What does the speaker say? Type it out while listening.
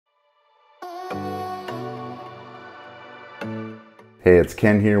Hey, it's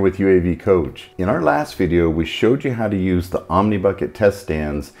Ken here with UAV Coach. In our last video, we showed you how to use the OmniBucket test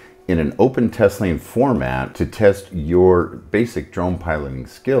stands in an open test lane format to test your basic drone piloting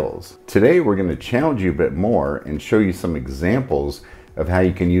skills. Today, we're going to challenge you a bit more and show you some examples of how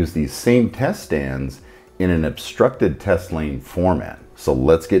you can use these same test stands in an obstructed test lane format. So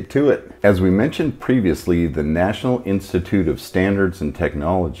let's get to it. As we mentioned previously, the National Institute of Standards and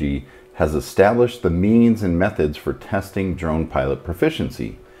Technology has established the means and methods for testing drone pilot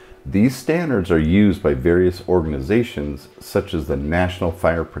proficiency. These standards are used by various organizations such as the National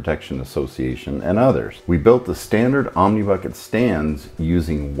Fire Protection Association and others. We built the standard OmniBucket stands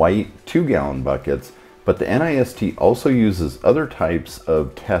using white 2-gallon buckets, but the NIST also uses other types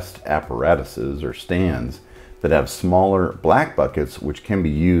of test apparatuses or stands that have smaller black buckets which can be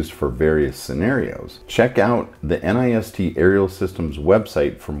used for various scenarios. Check out the NIST Aerial Systems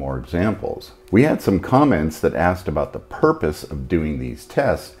website for more examples. We had some comments that asked about the purpose of doing these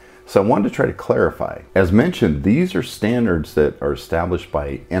tests, so I wanted to try to clarify. As mentioned, these are standards that are established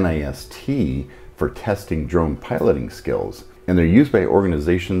by NIST for testing drone piloting skills, and they're used by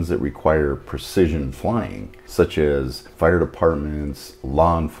organizations that require precision flying, such as fire departments,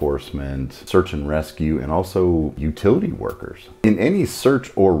 law enforcement, search and rescue, and also utility workers. In any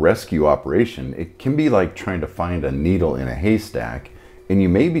search or rescue operation, it can be like trying to find a needle in a haystack, and you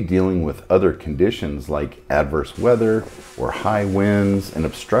may be dealing with other conditions like adverse weather or high winds and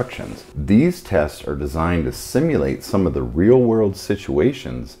obstructions. These tests are designed to simulate some of the real-world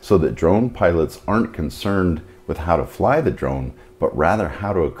situations so that drone pilots aren't concerned with how to fly the drone, but rather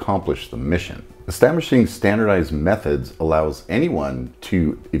how to accomplish the mission. Establishing standardized methods allows anyone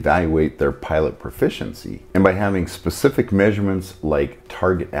to evaluate their pilot proficiency, and by having specific measurements like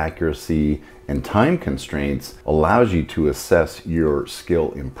target accuracy and time constraints allows you to assess your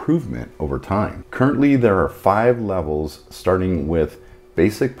skill improvement over time. Currently, there are 5 levels starting with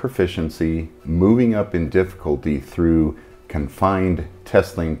basic proficiency, moving up in difficulty through confined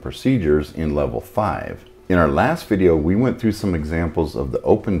test lane procedures in level 5. In our last video, we went through some examples of the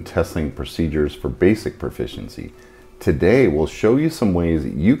open test lane procedures for basic proficiency. Today, we'll show you some ways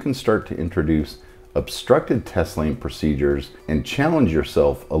that you can start to introduce obstructed test lane procedures and challenge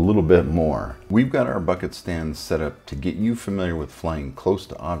yourself a little bit more. We've got our bucket stands set up to get you familiar with flying close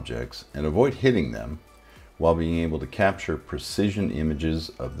to objects and avoid hitting them while being able to capture precision images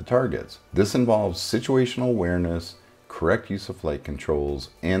of the targets. This involves situational awareness, correct use of flight controls,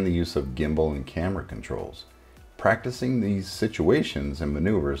 and the use of gimbal and camera controls. Practicing these situations and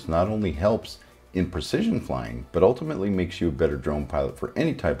maneuvers not only helps in precision flying, but ultimately makes you a better drone pilot for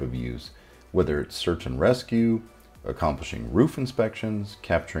any type of use, whether it's search and rescue, accomplishing roof inspections,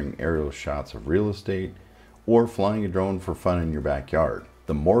 capturing aerial shots of real estate, or flying a drone for fun in your backyard.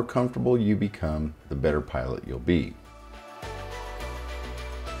 The more comfortable you become, the better pilot you'll be.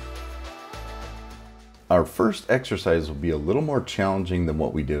 Our first exercise will be a little more challenging than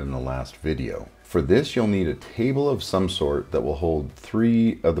what we did in the last video. For this, you'll need a table of some sort that will hold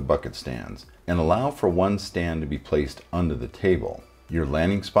 3 of the bucket stands and allow for one stand to be placed under the table. Your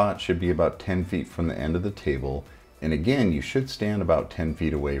landing spot should be about 10 feet from the end of the table, and again, you should stand about 10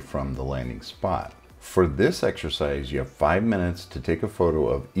 feet away from the landing spot. For this exercise, you have 5 minutes to take a photo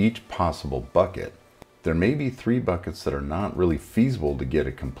of each possible bucket. There may be 3 buckets that are not really feasible to get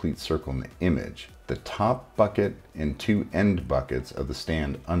a complete circle in the image: the top bucket and 2 end buckets of the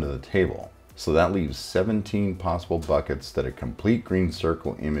stand under the table. So that leaves 17 possible buckets that a complete green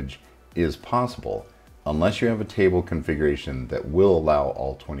circle image is possible, unless you have a table configuration that will allow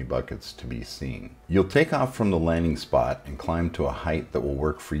all 20 buckets to be seen. You'll take off from the landing spot and climb to a height that will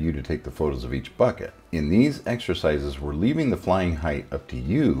work for you to take the photos of each bucket. In these exercises, we're leaving the flying height up to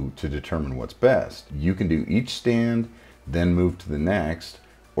you to determine what's best. You can do each stand, then move to the next,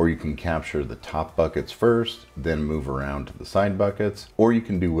 or you can capture the top buckets first, then move around to the side buckets, or you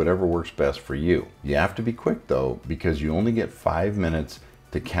can do whatever works best for you. You have to be quick though, because you only get 5 minutes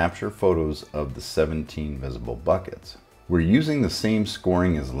to capture photos of the 17 visible buckets. We're using the same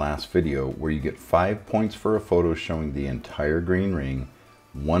scoring as last video, where you get 5 points for a photo showing the entire green ring,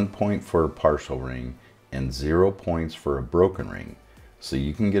 1 point for a partial ring, and 0 points for a broken ring. So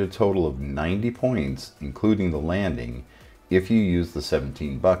you can get a total of 90 points, including the landing, if you use the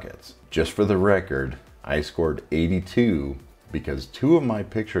 17 buckets. Just for the record, I scored 82 because 2 of my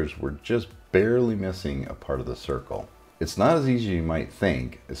pictures were just barely missing a part of the circle. It's not as easy as you might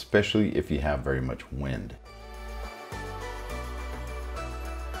think, especially if you have very much wind.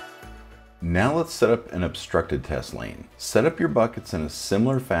 Now let's set up an obstructed test lane. Set up your buckets in a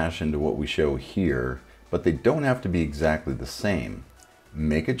similar fashion to what we show here, but they don't have to be exactly the same.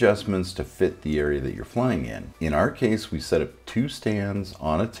 Make adjustments to fit the area that you're flying in. In our case, we set up 2 stands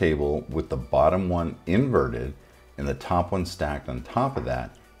on a table with the bottom one inverted and the top one stacked on top of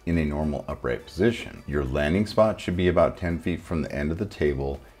that in a normal upright position. Your landing spot should be about 10 feet from the end of the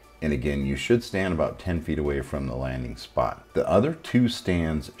table, and again, you should stand about 10 feet away from the landing spot. The other 2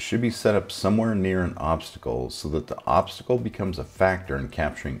 stands should be set up somewhere near an obstacle so that the obstacle becomes a factor in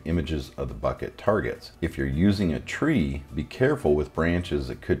capturing images of the bucket targets. If you're using a tree, be careful with branches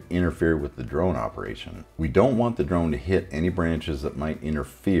that could interfere with the drone operation. We don't want the drone to hit any branches that might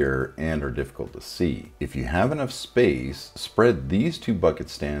interfere and are difficult to see. If you have enough space, spread these 2 bucket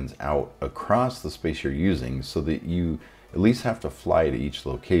stands out across the space you're using so that you at least have to fly to each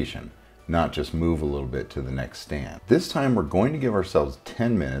location, not just move a little bit to the next stand. This time we're going to give ourselves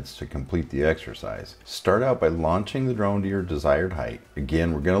 10 minutes to complete the exercise. Start out by launching the drone to your desired height.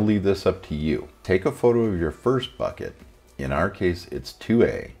 Again, we're going to leave this up to you. Take a photo of your first bucket. In our case, it's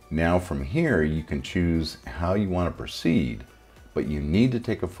 2A. Now from here, you can choose how you want to proceed, but you need to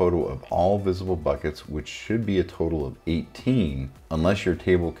take a photo of all visible buckets, which should be a total of 18, unless your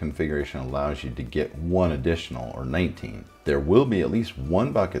table configuration allows you to get 1 additional, or 19. There will be at least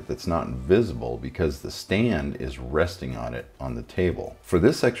 1 bucket that's not visible because the stand is resting on it on the table. For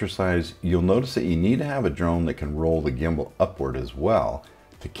this exercise, you'll notice that you need to have a drone that can roll the gimbal upward as well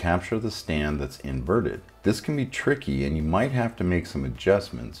to capture the stand that's inverted. This can be tricky and you might have to make some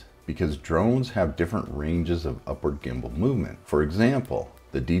adjustments because drones have different ranges of upward gimbal movement. For example,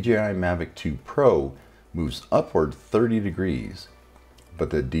 the DJI Mavic 2 Pro moves upward 30 degrees,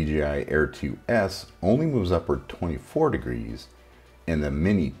 but the DJI Air 2S only moves upward 24 degrees, and the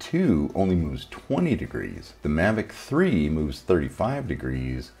Mini 2 only moves 20 degrees. The Mavic 3 moves 35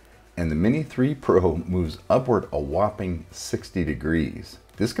 degrees, and the Mini 3 Pro moves upward a whopping 60 degrees.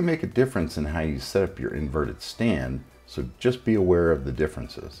 This can make a difference in how you set up your inverted stand, so just be aware of the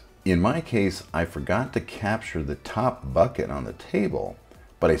differences. In my case, I forgot to capture the top bucket on the table,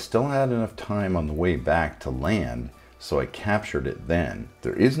 but I still had enough time on the way back to land, so I captured it then.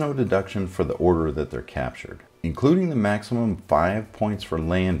 There is no deduction for the order that they're captured. Including the maximum 5 points for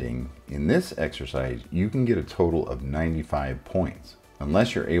landing, in this exercise, you can get a total of 95 points,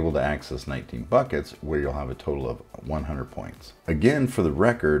 unless you're able to access 19 buckets where you'll have a total of 100 points. Again, for the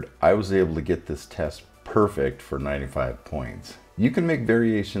record, I was able to get this test perfect for 95 points. You can make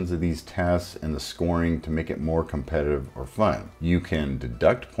variations of these tests and the scoring to make it more competitive or fun. You can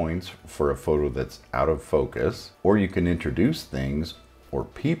deduct points for a photo that's out of focus, or you can introduce things, or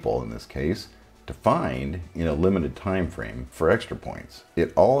people in this case, to find in a limited time frame for extra points.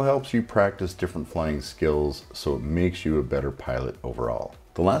 It all helps you practice different flying skills, so it makes you a better pilot overall.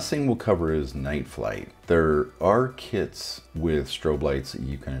 The last thing we'll cover is night flight. There are kits with strobe lights that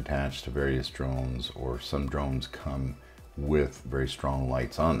you can attach to various drones, or some drones come with very strong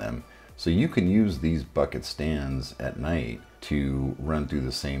lights on them. So you can use these bucket stands at night to run through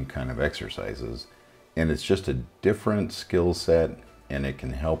the same kind of exercises. And it's just a different skill set, and it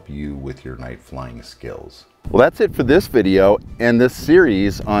can help you with your night flying skills. Well, that's it for this video and this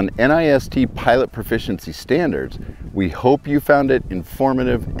series on NIST pilot proficiency standards. We hope you found it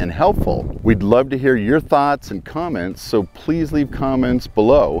informative and helpful. We'd love to hear your thoughts and comments, so please leave comments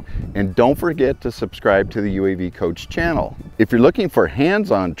below, and don't forget to subscribe to the UAV Coach channel. If you're looking for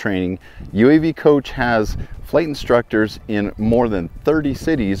hands-on training, UAV Coach has flight instructors in more than 30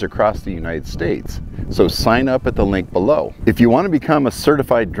 cities across the United States. So sign up at the link below. If you want to become a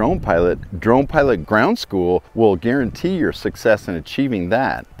certified drone pilot ground school will guarantee your success in achieving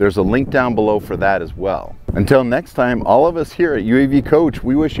that. There's a link down below for that as well. Until next time, all of us here at UAV Coach,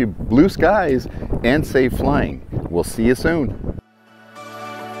 we wish you blue skies and safe flying. We'll see you soon.